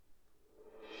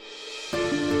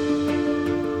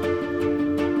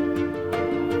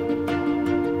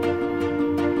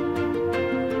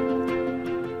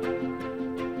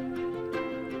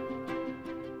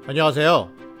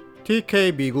안녕하세요.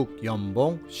 TK 미국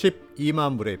연봉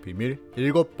 12만 불의 비밀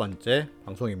 7번째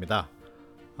방송입니다.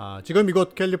 지금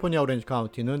이곳 캘리포니아 오렌지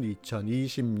카운티는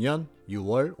 2020년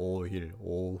 6월 5일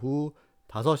오후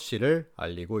 5시를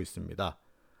알리고 있습니다.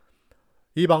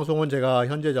 이 방송은 제가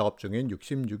현재 작업 중인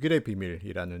 66일의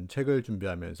비밀이라는 책을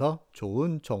준비하면서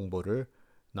좋은 정보를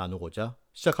나누고자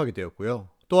시작하게 되었고요.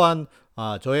 또한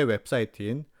저의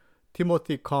웹사이트인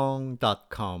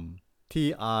timothyKong.com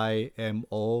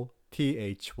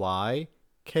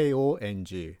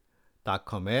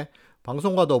timothyKong.com에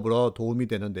방송과 더불어 도움이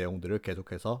되는 내용들을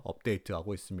계속해서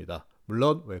업데이트하고 있습니다.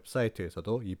 물론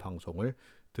웹사이트에서도 이 방송을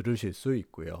들으실 수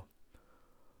있고요.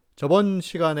 저번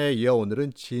시간에 이어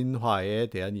오늘은 진화에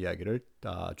대한 이야기를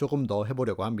조금 더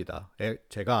해보려고 합니다.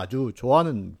 제가 아주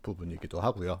좋아하는 부분이기도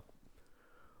하고요.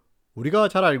 우리가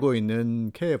잘 알고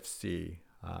있는 KFC,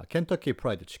 켄터키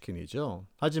프라이드 치킨이죠.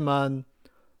 하지만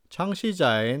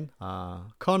창시자인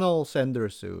커널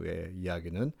샌더스의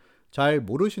이야기는 잘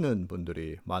모르시는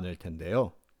분들이 많을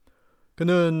텐데요.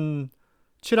 그는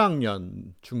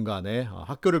 7학년 중간에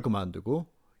학교를 그만두고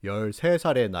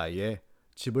 13살의 나이에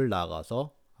집을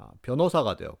나가서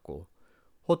변호사가 되었고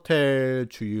호텔,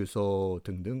 주유소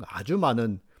등등 아주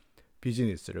많은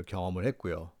비즈니스를 경험을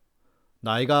했고요.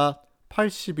 나이가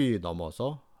 80이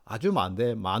넘어서 아주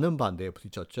많은 반대에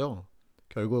부딪혔죠.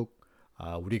 결국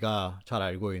우리가 잘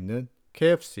알고 있는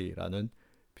KFC라는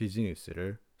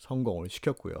비즈니스를 성공을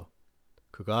시켰고요.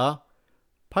 그가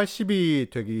 80이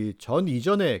되기 전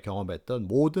이전에 경험했던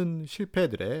모든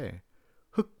실패들의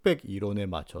흑백 이론에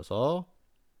맞춰서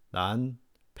난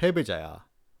패배자야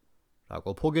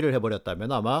라고 포기를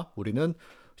해버렸다면 아마 우리는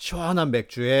시원한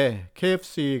맥주에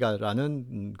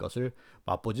KFC라는 것을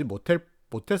맛보지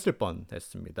못했을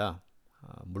뻔했습니다.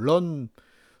 물론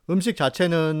음식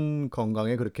자체는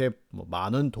건강에 그렇게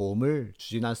많은 도움을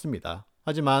주진 않습니다.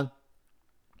 하지만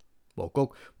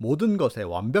꼭 모든 것에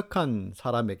완벽한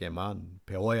사람에게만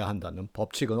배워야 한다는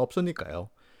법칙은 없으니까요.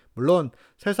 물론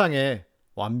세상에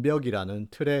완벽이라는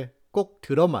틀에 꼭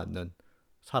들어맞는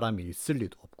사람이 있을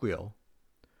리도 없고요.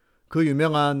 그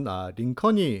유명한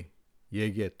링컨이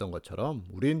얘기했던 것처럼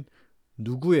우린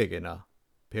누구에게나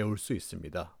배울 수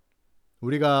있습니다.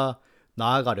 우리가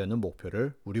나아가려는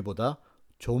목표를 우리보다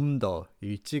좀 더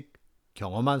일찍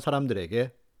경험한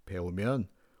사람들에게 배우면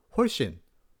훨씬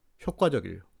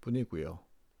효과적일 뿐이고요.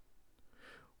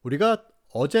 우리가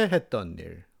어제 했던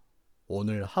일,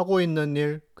 오늘 하고 있는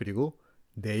일, 그리고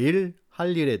내일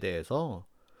할 일에 대해서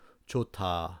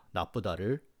좋다,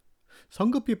 나쁘다를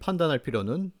성급히 판단할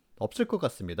필요는 없을 것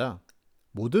같습니다.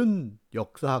 모든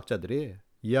역사학자들이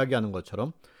이야기하는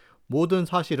것처럼 모든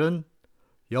사실은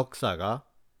역사가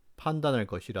판단할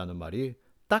것이라는 말이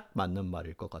딱 맞는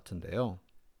말일 것 같은데요.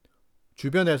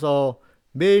 주변에서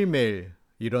매일매일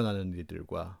일어나는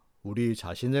일들과 우리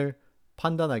자신을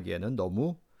판단하기에는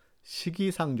너무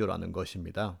시기상조라는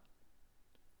것입니다.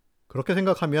 그렇게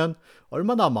생각하면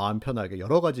얼마나 마음 편하게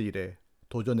여러 가지 일에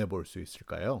도전해 볼 수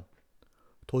있을까요?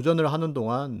 도전을 하는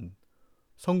동안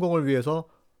성공을 위해서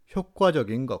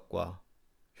효과적인 것과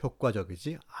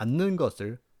효과적이지 않는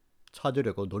것을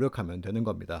찾으려고 노력하면 되는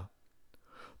겁니다.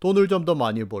 돈을 좀 더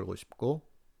많이 벌고 싶고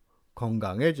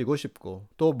건강해지고 싶고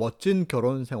또 멋진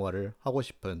결혼 생활을 하고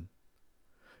싶은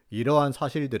이러한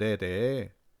사실들에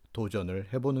대해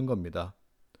도전을 해보는 겁니다.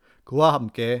 그와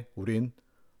함께 우린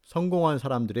성공한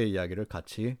사람들의 이야기를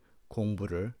같이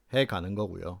공부를 해가는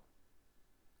거고요.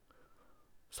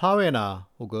 사회나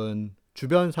혹은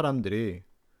주변 사람들이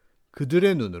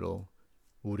그들의 눈으로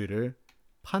우리를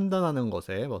판단하는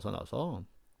것에 벗어나서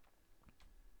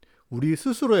우리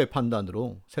스스로의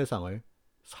판단으로 세상을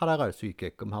살아갈 수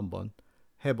있게끔 한번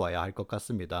해봐야 할 것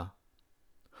같습니다.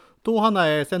 또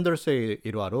하나의 샌더스의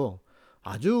일화로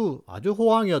아주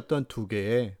호황이었던 두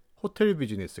개의 호텔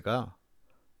비즈니스가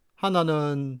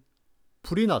하나는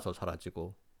불이 나서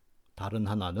사라지고 다른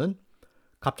하나는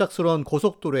갑작스러운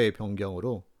고속도로의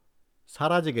변경으로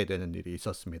사라지게 되는 일이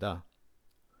있었습니다.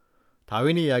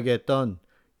 다윈이 이야기했던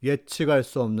예측할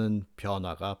수 없는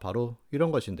변화가 바로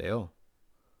이런 것인데요.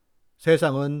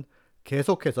 세상은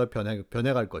계속해서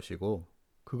변해갈 것이고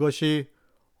그것이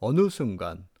어느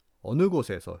순간 어느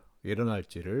곳에서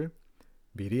일어날지를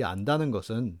미리 안다는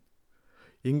것은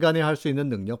인간이 할 수 있는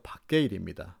능력 밖의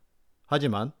일입니다.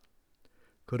 하지만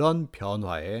그런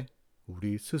변화에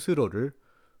우리 스스로를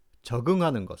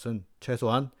적응하는 것은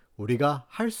최소한 우리가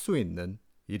할 수 있는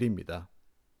일입니다.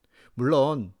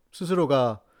 물론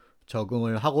스스로가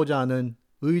적응을 하고자 하는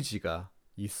의지가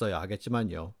있어야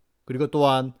하겠지만요. 그리고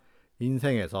또한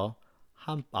인생에서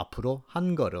앞으로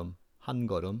한 걸음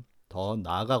더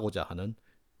나아가고자 하는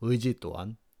의지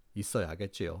또한 있어야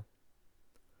하겠지요.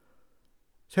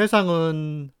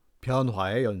 세상은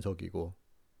변화의 연속이고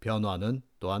변화는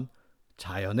또한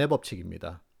자연의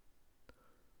법칙입니다.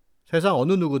 세상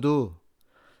어느 누구도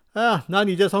난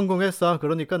이제 성공했어.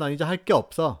 그러니까 난 이제 할 게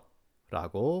없어.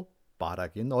 라고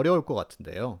말하긴 어려울 것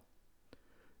같은데요.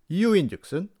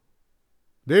 이유인즉슨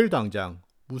내일 당장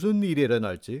무슨 일이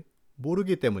일어날지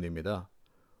모르기 때문입니다.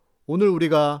 오늘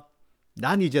우리가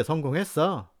난 이제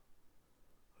성공했어.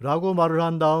 라고 말을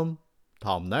한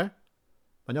다음날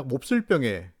만약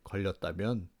몹쓸병에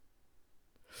걸렸다면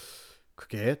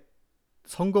그게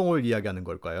성공을 이야기하는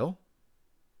걸까요?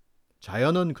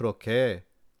 자연은 그렇게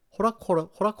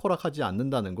호락호락하지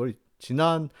않는다는 걸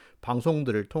지난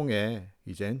방송들을 통해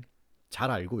이젠 잘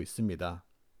알고 있습니다.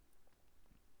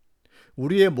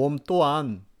 우리의 몸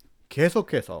또한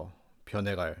계속해서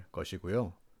변해갈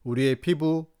것이고요. 우리의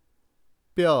피부,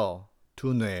 뼈,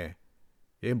 두뇌의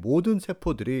모든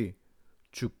세포들이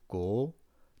죽고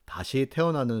다시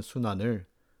태어나는 순환을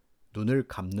눈을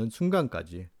감는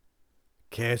순간까지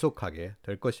계속하게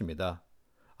될 것입니다.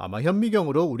 아마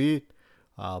현미경으로 우리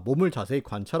몸을 자세히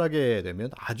관찰하게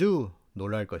되면 아주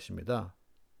놀랄 것입니다.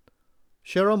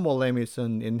 셰런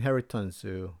몰레미슨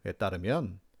인헤리턴스에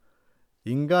따르면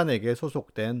인간에게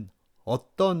소속된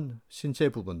어떤 신체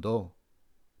부분도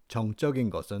정적인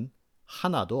것은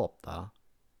하나도 없다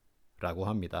라고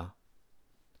합니다.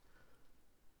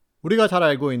 우리가 잘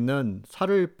알고 있는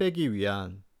살을 빼기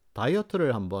위한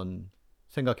다이어트를 한번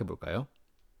생각해 볼까요?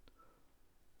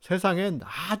 세상엔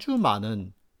아주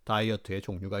많은 다이어트의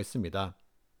종류가 있습니다.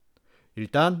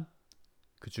 일단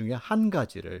그 중에 한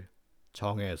가지를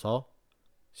정해서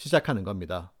시작하는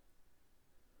겁니다.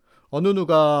 어느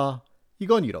누가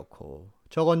이건 이렇고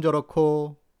저건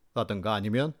저렇고 라든가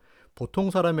아니면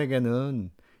보통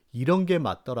사람에게는 이런 게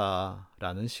맞더라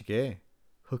라는 식의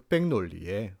흑백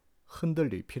논리에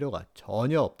흔들릴 필요가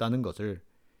전혀 없다는 것을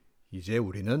이제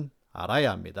우리는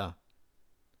알아야 합니다.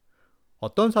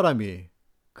 어떤 사람이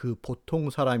그 보통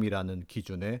사람이라는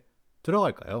기준에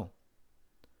들어갈까요?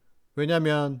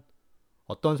 왜냐하면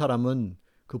어떤 사람은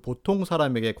그 보통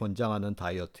사람에게 권장하는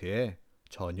다이어트에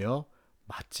전혀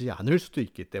맞지 않을 수도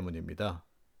있기 때문입니다.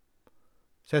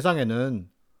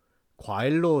 세상에는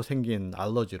과일로 생긴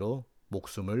알러지로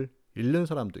목숨을 잃는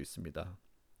사람도 있습니다.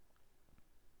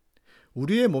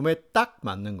 우리의 몸에 딱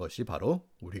맞는 것이 바로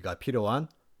우리가 필요한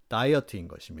다이어트인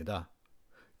것입니다.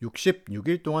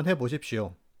 66일 동안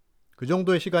해보십시오. 그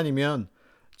정도의 시간이면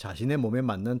자신의 몸에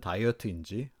맞는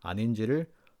다이어트인지 아닌지를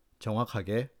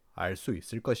정확하게 알 수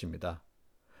있을 것입니다.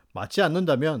 맞지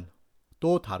않는다면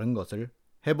또 다른 것을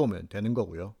해보면 되는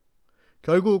거고요.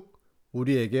 결국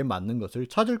우리에게 맞는 것을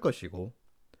찾을 것이고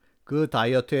그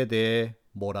다이어트에 대해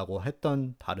뭐라고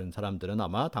했던 다른 사람들은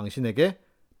아마 당신에게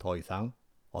더 이상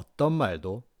어떤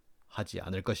말도 하지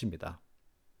않을 것입니다.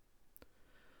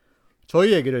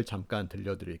 저희 얘기를 잠깐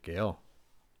들려드릴게요.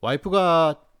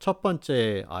 와이프가 첫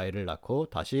번째 아이를 낳고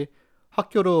다시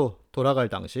학교로 돌아갈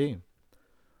당시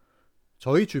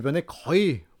저희 주변의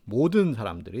거의 모든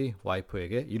사람들이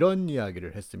와이프에게 이런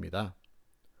이야기를 했습니다.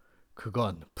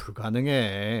 그건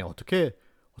불가능해. 어떻게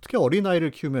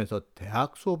어린아이를 키우면서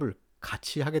대학 수업을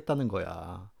같이 하겠다는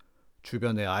거야.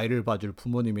 주변에 아이를 봐줄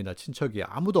부모님이나 친척이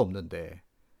아무도 없는데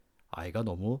아이가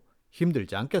너무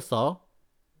힘들지 않겠어?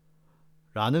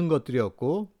 라는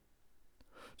것들이었고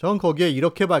전 거기에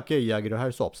이렇게밖에 이야기를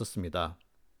할 수 없었습니다.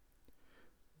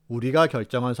 우리가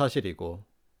결정한 사실이고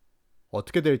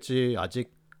어떻게 될지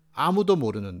아직 아무도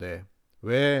모르는데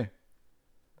왜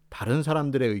다른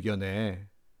사람들의 의견에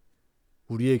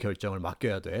우리의 결정을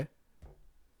맡겨야 돼?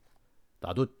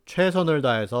 나도 최선을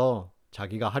다해서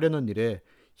자기가 하려는 일에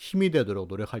힘이 되도록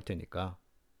노력할 테니까.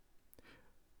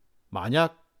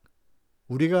 만약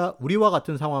우리와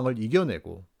같은 상황을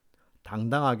이겨내고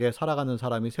당당하게 살아가는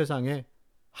사람이 세상에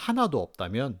하나도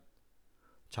없다면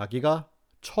자기가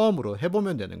처음으로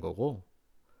해보면 되는 거고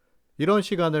이런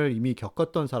시간을 이미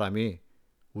겪었던 사람이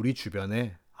우리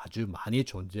주변에 아주 많이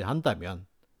존재한다면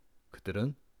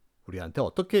그들은 우리한테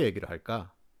어떻게 얘기를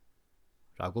할까?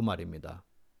 라고 말입니다.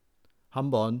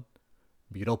 한번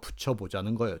밀어붙여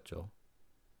보자는 거였죠.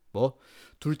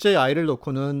 둘째 아이를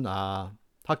놓고는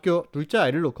둘째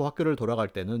아이를 놓고 학교를 돌아갈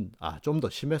때는 좀 더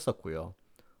심했었고요.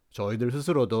 저희들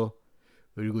스스로도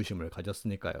의구심을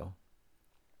가졌으니까요.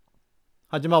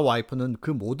 하지만 와이프는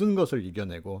그 모든 것을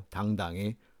이겨내고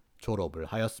당당히 졸업을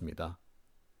하였습니다.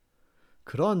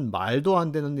 그런 말도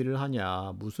안 되는 일을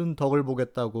하냐, 무슨 덕을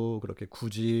보겠다고 그렇게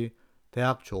굳이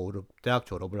대학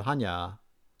졸업을 하냐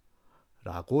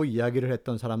라고 이야기를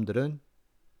했던 사람들은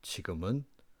지금은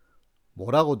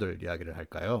뭐라고들 이야기를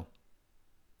할까요?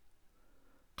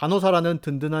 간호사라는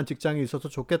든든한 직장이 있어서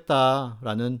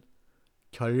좋겠다라는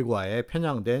결과에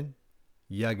편향된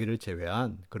이야기를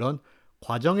제외한 그런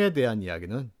과정에 대한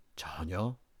이야기는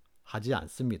전혀 하지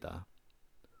않습니다.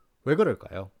 왜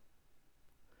그럴까요?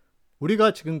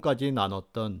 우리가 지금까지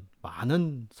나눴던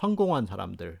많은 성공한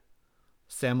사람들,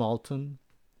 샘 얼튼,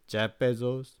 제프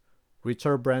베조스,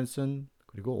 리처드 브랜슨,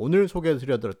 그리고 오늘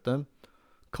소개해드렸던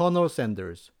커널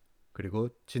샌더스, 그리고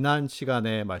지난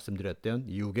시간에 말씀드렸던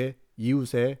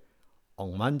이웃의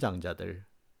억만장자들,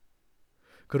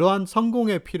 그러한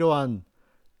성공에 필요한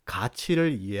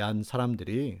가치를 이해한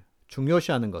사람들이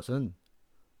중요시하는 것은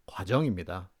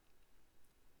과정입니다.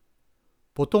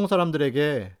 보통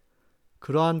사람들에게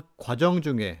그러한 과정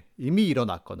중에 이미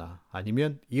일어났거나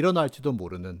아니면 일어날지도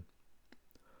모르는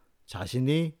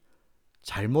자신의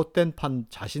잘못된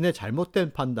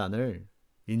판단을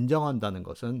인정한다는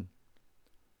것은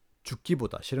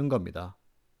죽기보다 싫은 겁니다.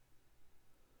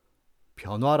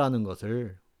 변화라는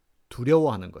것을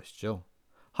두려워하는 것이죠.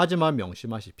 하지만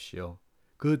명심하십시오.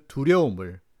 그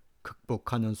두려움을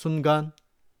극복하는 순간,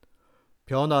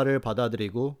 변화를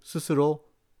받아들이고 스스로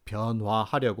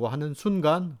변화하려고 하는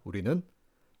순간 우리는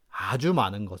아주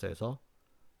많은 것에서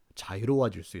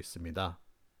자유로워질 수 있습니다.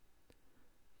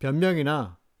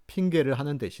 변명이나 핑계를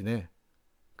하는 대신에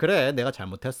그래, 내가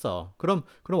잘못했어. 그럼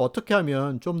어떻게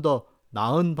하면 좀 더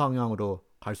나은 방향으로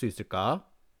갈 수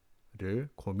있을까를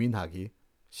고민하기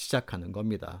시작하는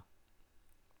겁니다.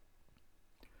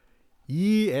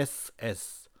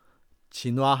 ESS,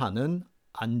 진화하는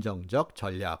안정적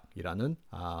전략이라는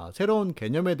새로운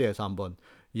개념에 대해서 한번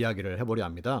이야기를 해보려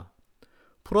합니다.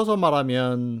 풀어서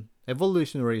말하면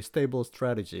Evolutionary Stable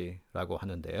Strategy라고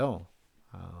하는데요.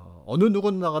 어느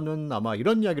누구나는 아마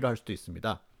이런 이야기를 할 수도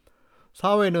있습니다.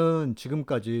 사회는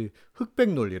지금까지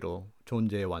흑백 논리로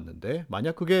존재해 왔는데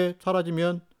만약 그게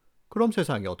사라지면 그럼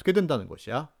세상이 어떻게 된다는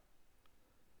것이야?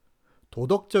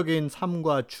 도덕적인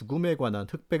삶과 죽음에 관한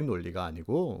흑백 논리가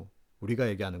아니고 우리가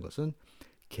얘기하는 것은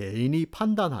개인이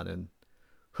판단하는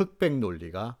흑백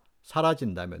논리가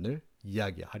사라진다면을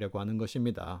이야기하려고 하는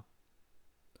것입니다.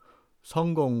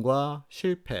 성공과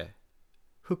실패,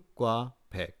 흑과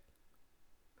백.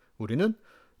 우리는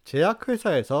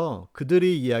제약회사에서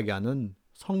그들이 이야기하는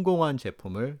성공한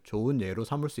제품을 좋은 예로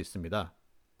삼을 수 있습니다.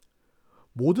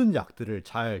 모든 약들을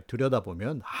잘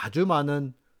들여다보면 아주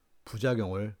많은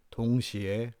부작용을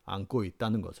동시에 안고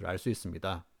있다는 것을 알 수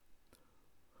있습니다.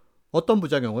 어떤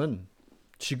부작용은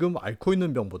지금 앓고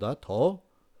있는 병보다 더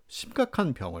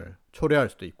심각한 병을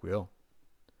초래할 수도 있고요.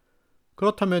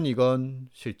 그렇다면 이건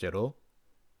실제로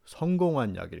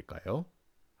성공한 약일까요?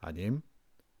 아님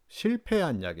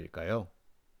실패한 약일까요?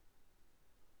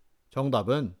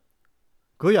 정답은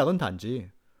그 약은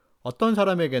단지 어떤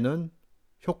사람에게는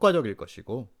효과적일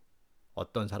것이고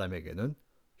어떤 사람에게는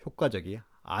효과적이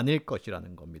아닐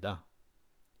것이라는 겁니다.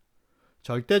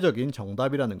 절대적인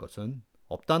정답이라는 것은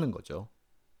없다는 거죠.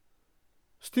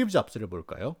 스티브 잡스를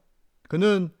볼까요?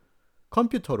 그는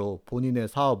컴퓨터로 본인의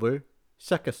사업을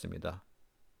시작했습니다.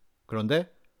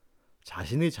 그런데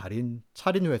자신이 차린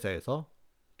회사에서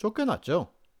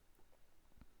쫓겨났죠.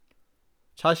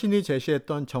 자신이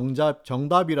제시했던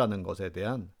정답이라는 것에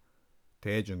대한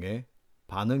대중의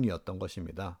반응이었던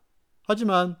것입니다.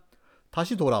 하지만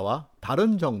다시 돌아와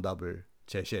다른 정답을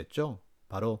제시했죠.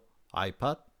 바로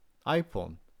아이팟,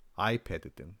 아이폰,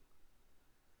 아이패드 등.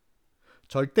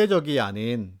 절대적이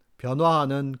아닌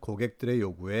변화하는 고객들의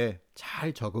요구에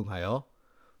잘 적응하여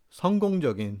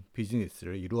성공적인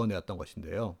비즈니스를 이루어내었던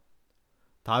것인데요.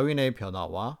 다윈의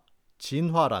변화와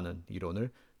진화라는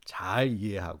이론을 잘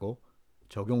이해하고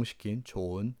적용시킨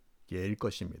좋은 예일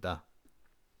것입니다.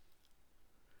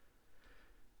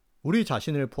 우리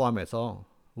자신을 포함해서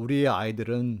우리의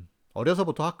아이들은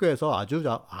어려서부터 학교에서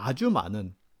아주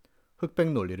많은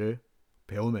흑백 논리를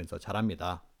배우면서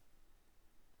자랍니다.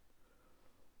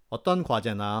 어떤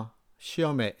과제나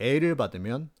시험에 A를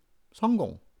받으면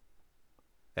성공,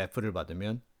 F를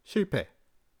받으면 실패,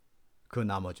 그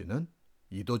나머지는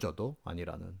이도저도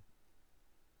아니라는.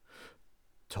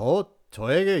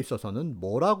 저에게 있어서는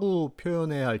뭐라고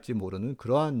표현해야 할지 모르는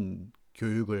그러한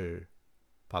교육을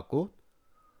받고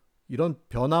이런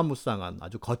변화무쌍한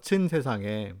아주 거친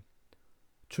세상에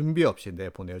준비 없이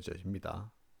내보내집니다.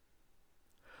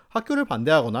 학교를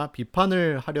반대하거나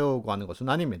비판을 하려고 하는 것은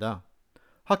아닙니다.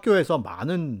 학교에서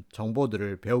많은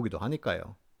정보들을 배우기도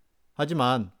하니까요.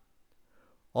 하지만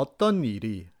어떤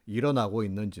일이 일어나고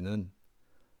있는지는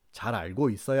잘 알고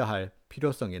있어야 할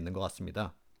필요성이 있는 것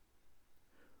같습니다.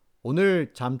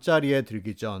 오늘 잠자리에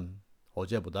들기 전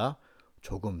어제보다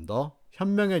조금 더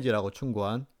현명해지라고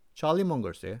충고한 찰리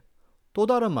멍걸스의 또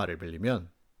다른 말을 빌리면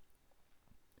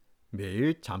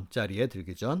매일 잠자리에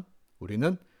들기 전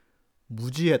우리는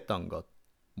무지했던 것,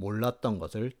 몰랐던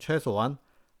것을 최소한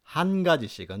한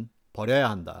가지씩은 버려야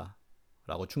한다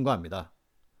라고 충고합니다.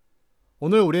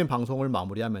 오늘 우린 방송을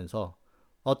마무리하면서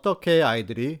어떻게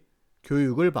아이들이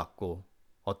교육을 받고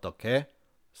어떻게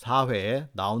사회에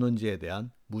나오는지에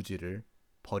대한 무지를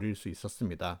버릴 수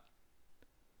있었습니다.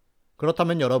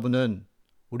 그렇다면 여러분은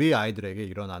우리 아이들에게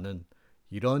일어나는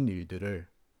이런 일들을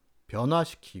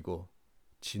변화시키고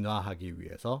진화하기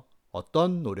위해서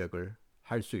어떤 노력을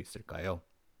할 수 있을까요?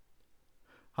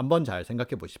 한번 잘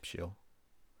생각해 보십시오.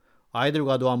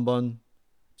 아이들과도 한번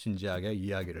진지하게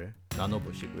이야기를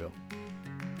나눠보시고요.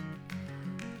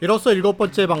 이로써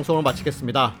 7번째 방송을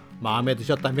마치겠습니다. 마음에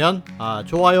드셨다면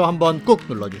좋아요 한번 꾹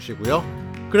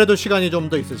눌러주시고요. 그래도 시간이 좀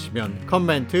더 있으시면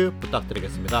코멘트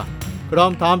부탁드리겠습니다.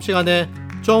 그럼 다음 시간에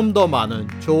좀 더 많은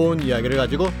좋은 이야기를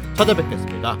가지고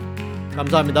찾아뵙겠습니다.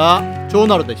 감사합니다. 좋은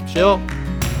하루 되십시오.